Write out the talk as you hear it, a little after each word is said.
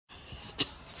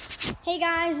Hey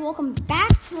guys, welcome back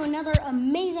to another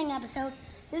amazing episode.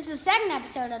 This is the second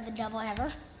episode of the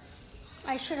doubleheader.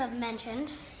 I should have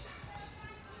mentioned.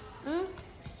 And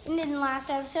in the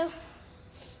last episode.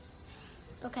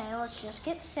 Okay, let's just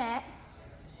get set.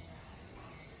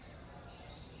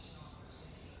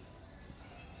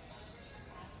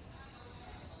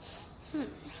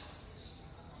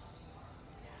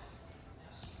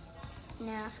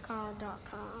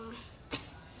 NASCAR.com.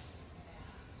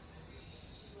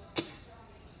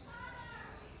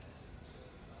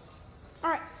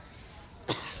 Alright,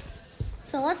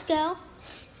 so let's go.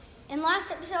 In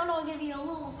last episode, I'll give you a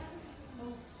little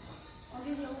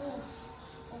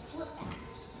flip back.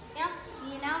 Yeah,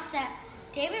 we announced that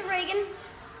David Reagan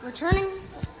returning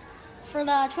for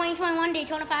the 2021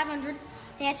 Daytona 500.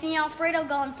 Anthony Alfredo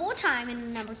going full-time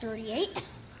in number 38.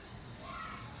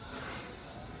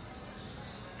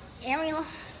 Ariel.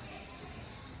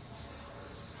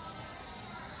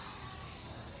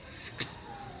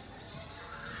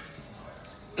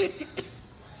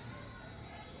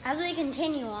 As we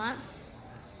continue on,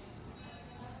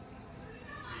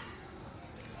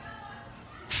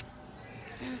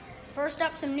 first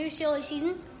up, some new silly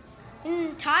season.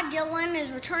 And Todd Gilliland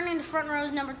is returning to front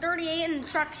rows number 38 in the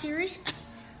Truck Series.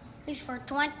 He's for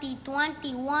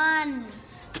 2021.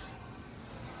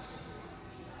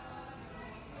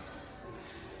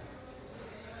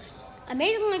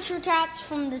 Amazingly true stats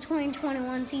from the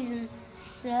 2021 season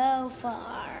so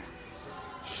far.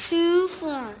 Too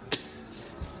far.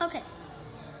 Okay,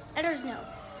 editor's note,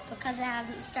 because it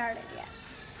hasn't started yet.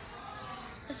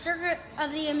 The Circuit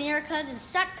of the Americas is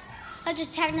such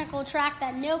a technical track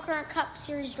that no current Cup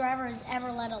Series driver has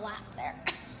ever led a lap there.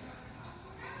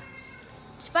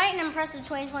 Despite an impressive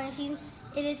 2020 season,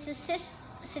 it is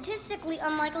statistically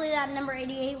unlikely that number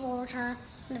 88 will return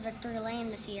to victory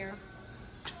lane this year.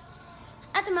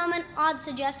 At the moment, odds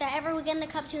suggest that every weekend the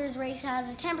Cup Series race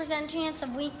has a 10% chance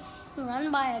of being run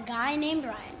by a guy named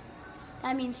Ryan.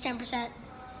 That means 10%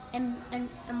 and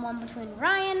one between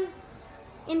Ryan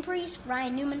Priest,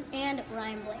 Ryan Newman, and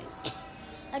Ryan Blaney.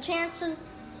 The chances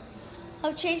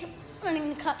of Chase winning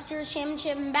the Cup Series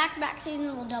championship in back-to-back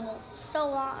seasons will double,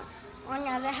 so long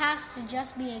as it has to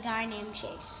just be a guy named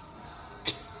Chase.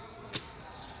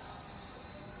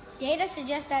 Data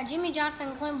suggests that Jimmy Johnson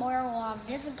and Clint Boyer will have a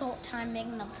difficult time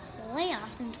making the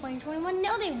playoffs in 2021.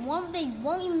 No, they won't. They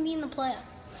won't even be in the playoffs.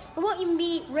 They won't even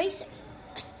be racing.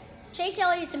 Chase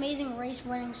Elliott's amazing race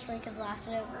winning streak has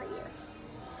lasted over a year.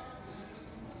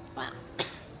 Wow.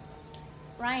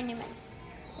 Ryan Newman.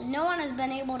 No one has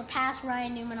been able to pass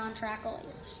Ryan Newman on track all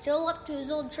year. Still up to his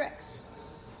old tricks.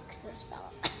 This fella.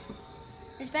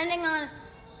 Depending on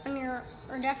your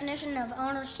definition of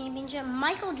owner's championship,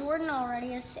 Michael Jordan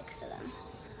already has 6 of them.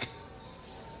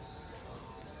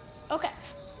 Okay.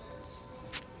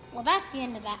 Well, that's the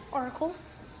end of that article.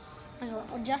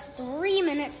 We're just 3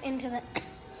 minutes into the...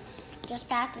 just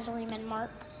past the 3-minute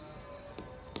mark.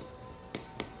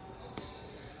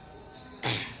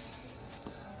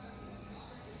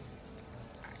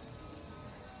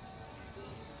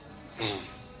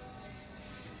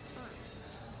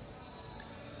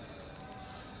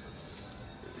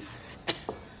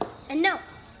 And no.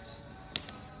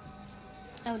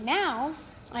 So now,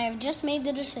 I have just made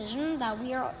the decision that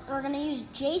we're going to use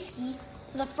J-Ski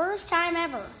for the first time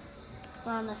ever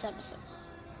on this episode.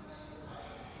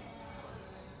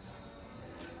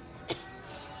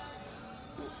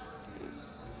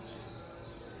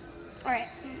 Alright,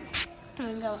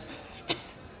 I'm going.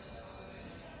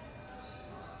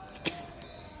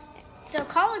 So,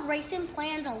 Kaulig Racing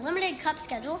plans a limited Cup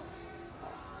schedule.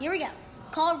 Here we go.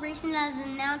 Kaulig Racing has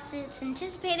announced it's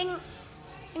anticipating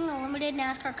a limited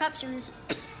NASCAR Cup Series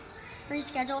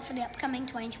reschedule for the upcoming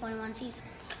 2021 season.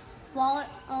 While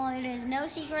it is no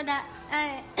secret that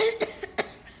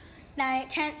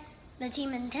the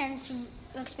team intends to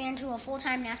expand to a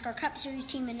full-time NASCAR Cup Series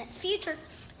team in its future,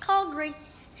 Kaulig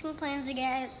Racing plans to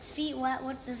get its feet wet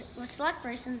with select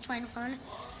races in 2021,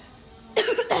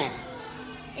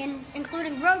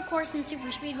 including road course and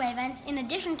Superspeedway events, in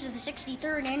addition to the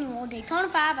 63rd annual Daytona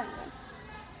 500.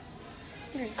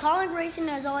 Kaulig Racing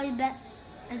is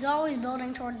always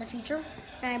building toward the future,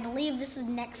 and I believe this is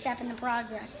the next step in the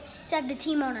progress, said the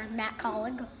team owner, Matt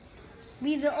Kaulig.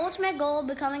 We have the ultimate goal of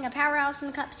becoming a powerhouse in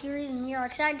the Cup Series, and we are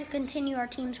excited to continue our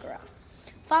team's growth.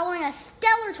 Following a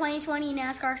stellar 2020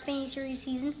 NASCAR Xfinity Series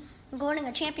season, including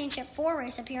a Championship 4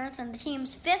 race appearance and the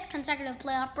team's 5th consecutive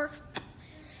playoff berth,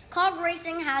 Kaulig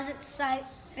Racing has its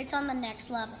sights on the next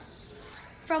level.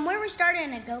 From where we started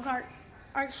in a go-kart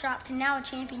art shop to now a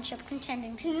championship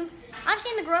contending team, I've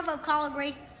seen the growth of Kaulig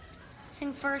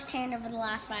Racing firsthand over the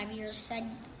last 5 years, said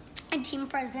and team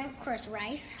president Chris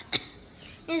Rice.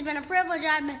 It has been a privilege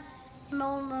I've been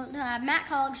able to have Matt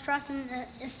Kaulig's trust in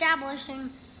establishing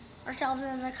ourselves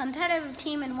as a competitive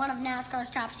team in one of NASCAR's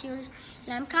top series,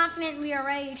 and I'm confident we are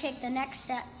ready to take the next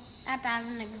step as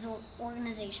an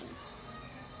organization.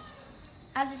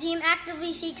 As the team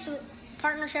actively seeks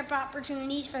partnership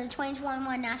opportunities for the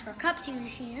 2021 Nascar Cup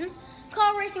Series season,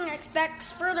 Kaulig Racing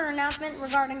expects further announcement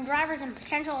regarding drivers and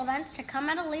potential events to come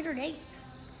at a later date.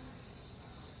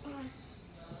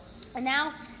 And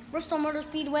now, Bristol Motor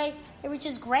Speedway, it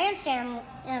reaches grandstand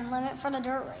limit for the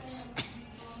dirt race.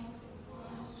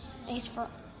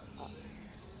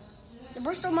 The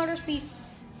Bristol Motor Speedway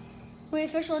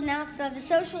official announced that the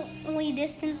socially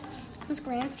distanced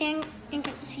grandstand and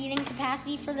seating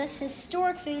capacity for this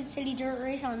historic Food City dirt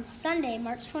race on Sunday,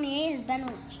 March 28, has been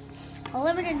reached. A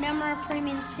limited number of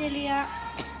premium city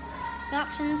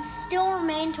options still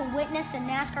remain to witness the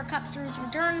NASCAR Cup Series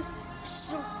return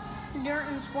to dirt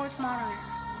and sports monitoring.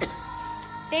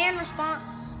 Fan response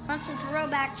to the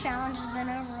throwback challenge has been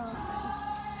overall.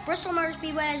 Bristol Motor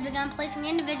Speedway has begun placing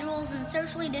individuals in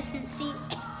socially distant seats,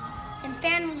 and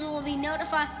fans will be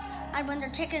notified when their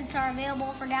tickets are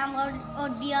available for download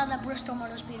via the Bristol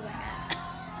Motor Speedway app.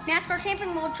 NASCAR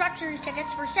Camping World Truck Series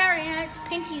tickets for Saturday night's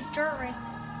Pinty's dirt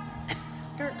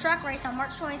truck race on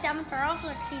March 27th are also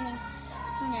exceeding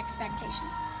expectation.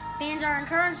 Fans are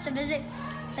encouraged to visit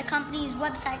the company's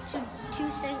website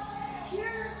to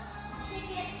secure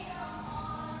tickets.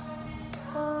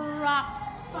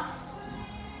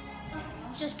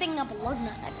 Just picking up a load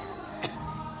nut.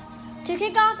 To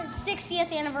kick off its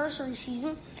 60th anniversary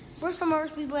season, Bristol Motor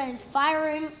Speedway is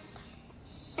firing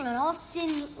on all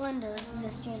cylinders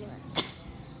this January.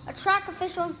 A track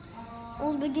official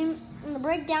will begin the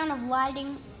breakdown of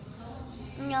lighting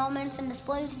elements and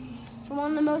displays for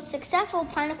one of the most successful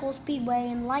Pinnacle Speedway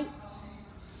and lights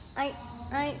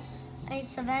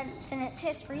events in its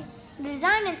history. The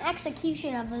design and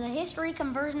execution of the history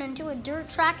conversion into a dirt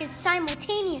track is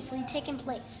simultaneously taking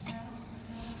place.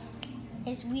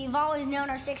 As we've always known,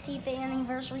 our 60th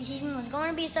anniversary season was going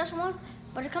to be a special one,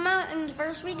 but to come out in the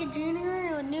first week of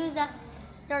January with news that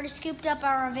we already scooped up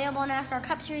our available NASCAR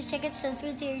Cup Series tickets to the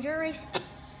Food City Dirt Race,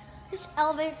 this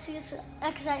elevates this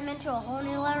excitement to a whole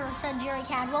new level, said Jerry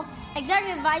Cadwell,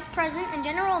 Executive Vice President and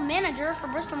General Manager for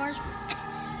Bristol Motor Speedway.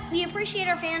 We appreciate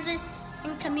our fans and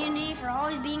community for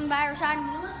always being by our side, and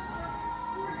we look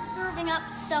forward to serving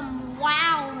up some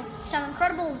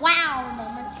incredible wow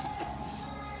moments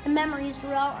and memories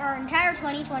throughout our entire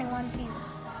 2021 season.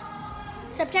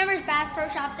 September's Bass Pro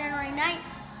Shop Saturday night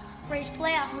race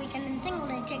playoff weekend and single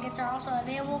day tickets are also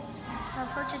available for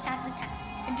purchase at this time.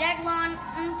 The deadline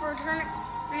for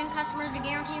returning customers to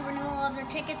guarantee renewal of their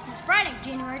tickets is Friday,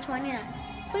 January 29th.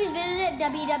 Please visit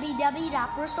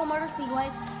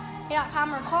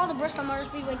www.bristolmotorspeedway.com or call the Bristol Motor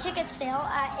Speedway ticket sale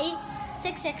at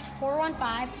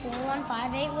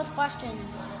 866-415-4158 with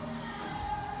questions.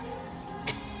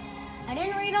 I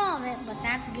didn't read all of it, but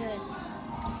that's good.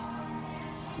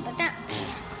 But that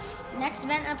next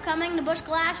event upcoming, the Busch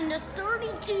Clash, in just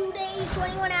 32 days,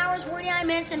 21 hours, 49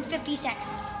 minutes, and 50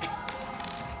 seconds.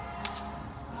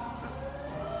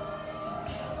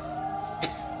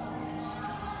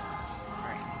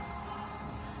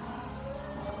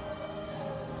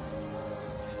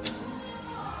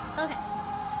 Okay.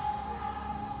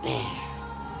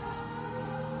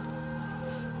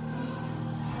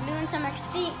 We're doing some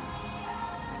XP.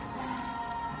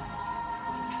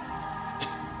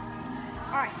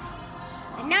 Alright.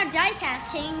 And now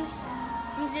Diecast Kings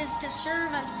is to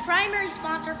serve as primary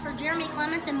sponsor for Jeremy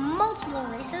Clements in multiple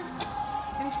races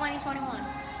in 2021.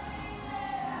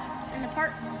 And the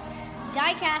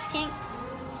Diecast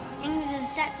Kings is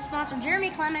set to sponsor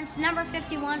Jeremy Clements, number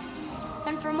 51,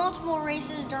 and for multiple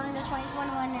races during the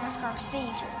 2021 NASCAR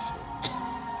Speed Series.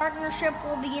 Partnership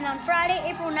will begin on Friday,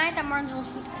 April 9th at Martinsville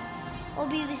Speedway. It will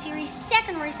be the series'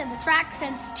 second race at the track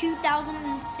since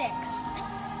 2006.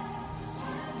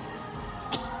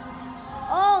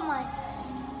 Oh my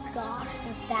gosh,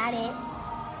 is that it?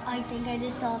 I think I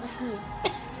just saw the screen.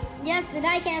 Yes, the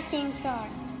Diecast Kings car.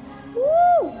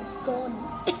 Woo! It's golden.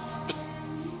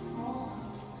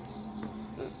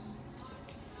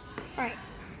 Alright.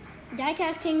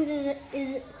 Diecast Kings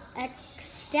is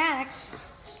ecstatic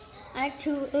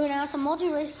to announce a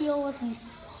multi-race deal with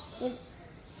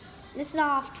this is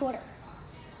off Twitter.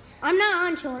 I'm not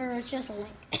on Twitter, it's just a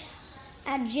link.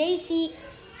 At JC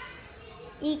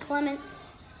E. Clement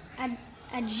at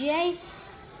J.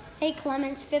 A.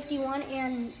 Clements 51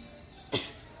 and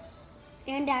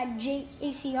at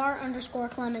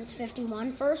JACR_Clements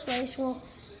 51. First race will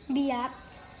be at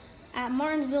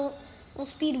Martinsville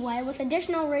Speedway, with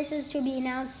additional races to be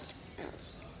announced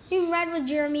You can ride with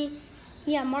Jeremy.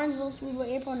 Yeah, Martinsville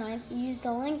Speedway, April 9th. Use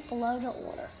the link below to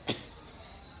order.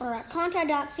 Or at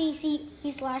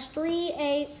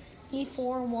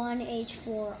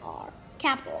contact.cc/3AE41H4R,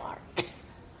 capital R.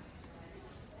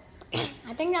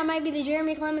 I think that might be the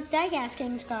Jeremy Clements Diecast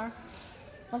King's car.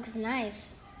 Looks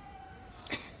nice.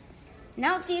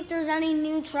 Now let's see if there's any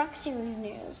new Truck Series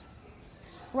news.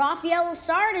 Rafael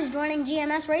Lessard is joining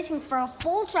GMS Racing for a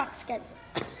full truck schedule.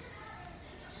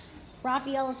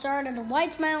 Rafael Lessard had a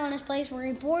wide smile on his face where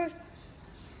he boarded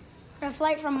a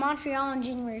flight from Montreal on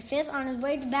January 5th on his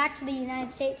way back to the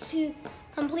United States to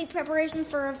complete preparations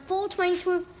for a full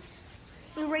 22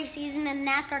 race season in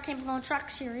NASCAR Camping Truck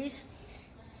Series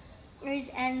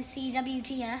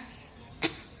NCWTS.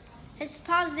 His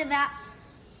positive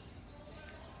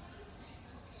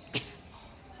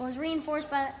was reinforced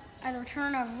by the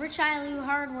return of Rich Ilu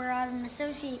Hardware as an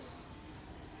associate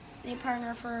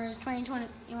partner for his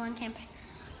 2021 campaign.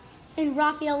 In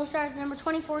Rafael Lessard's number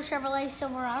 24 Chevrolet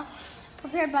Silverado,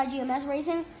 prepared by GMS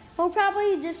Racing, will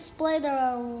probably display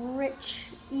the Rich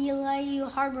Ilu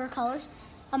Hardware colors,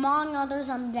 among others,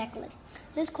 on the deck lid.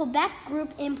 This Quebec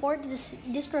group import,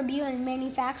 distribute, and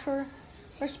manufacture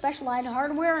for specialized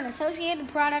hardware and associated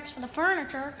products for the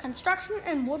furniture, construction,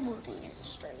 and woodworking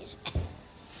industries.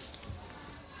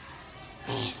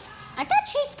 I thought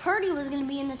Chase Purdy was going to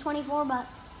be in the 24, but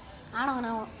I don't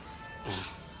know.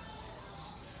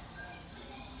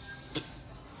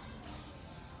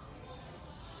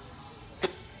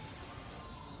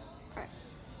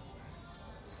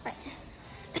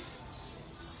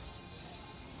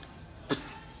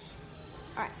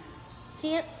 All right.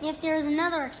 See if there's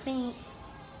another expedient.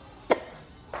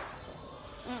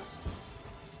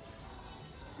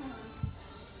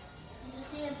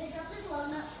 Just need to pick up this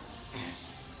lug nut.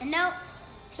 And now,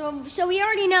 so we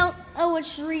already know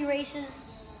which 3 races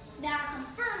that are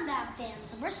confirmed to have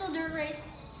fans: the Bristol Dirt Race,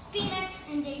 Phoenix,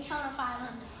 and Daytona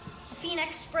 500. The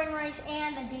Phoenix Spring Race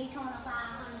and the Daytona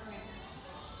 500.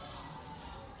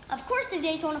 Of course, the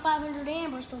Daytona 500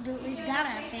 and Bristol Dirt Race gotta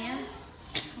have fans.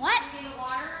 What? Do you need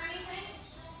water or anything?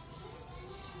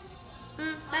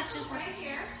 That's just right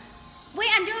here. Wait,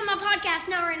 I'm doing my podcast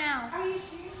right now. Are you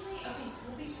seriously? Okay,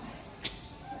 we'll be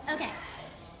quiet. Okay.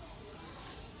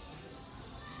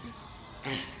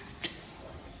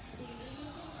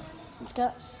 Let's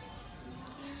go.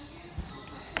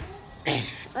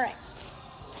 Alright.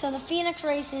 So the Phoenix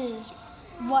race is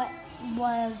what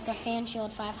was the Fan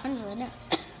Shield 500.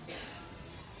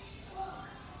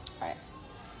 Alright.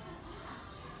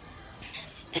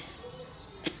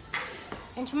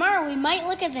 And tomorrow we might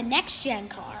look at the next gen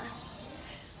car.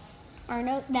 Or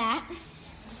note that.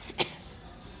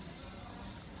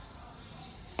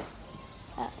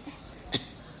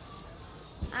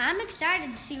 I'm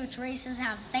excited to see which races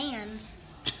have fans.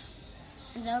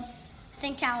 And so I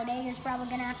think Talladega is probably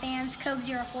going to have fans. Coke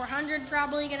 0400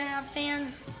 probably going to have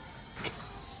fans.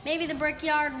 Maybe the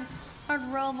Brickyard,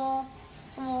 Roval,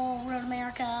 Road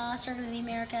America, Circuit of the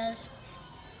Americas,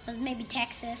 maybe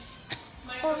Texas.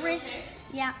 Or races,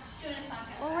 yeah.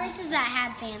 Or races that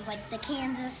had fans, like the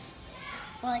Kansas,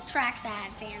 or like tracks that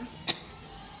had fans.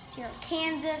 Here,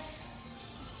 Kansas.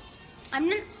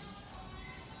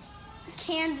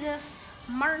 Kansas,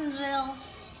 Martinsville,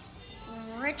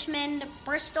 Richmond,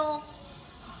 Bristol,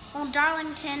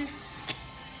 Darlington,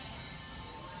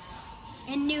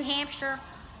 and New Hampshire.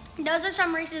 Those are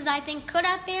some races I think could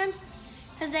have fans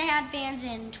because they had fans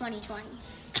in 2020,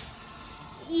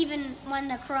 even when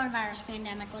the coronavirus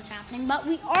pandemic was happening. But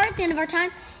we are at the end of our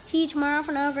time. See you tomorrow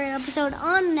for another great episode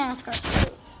on NASCAR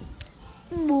Series.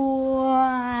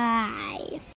 Bye.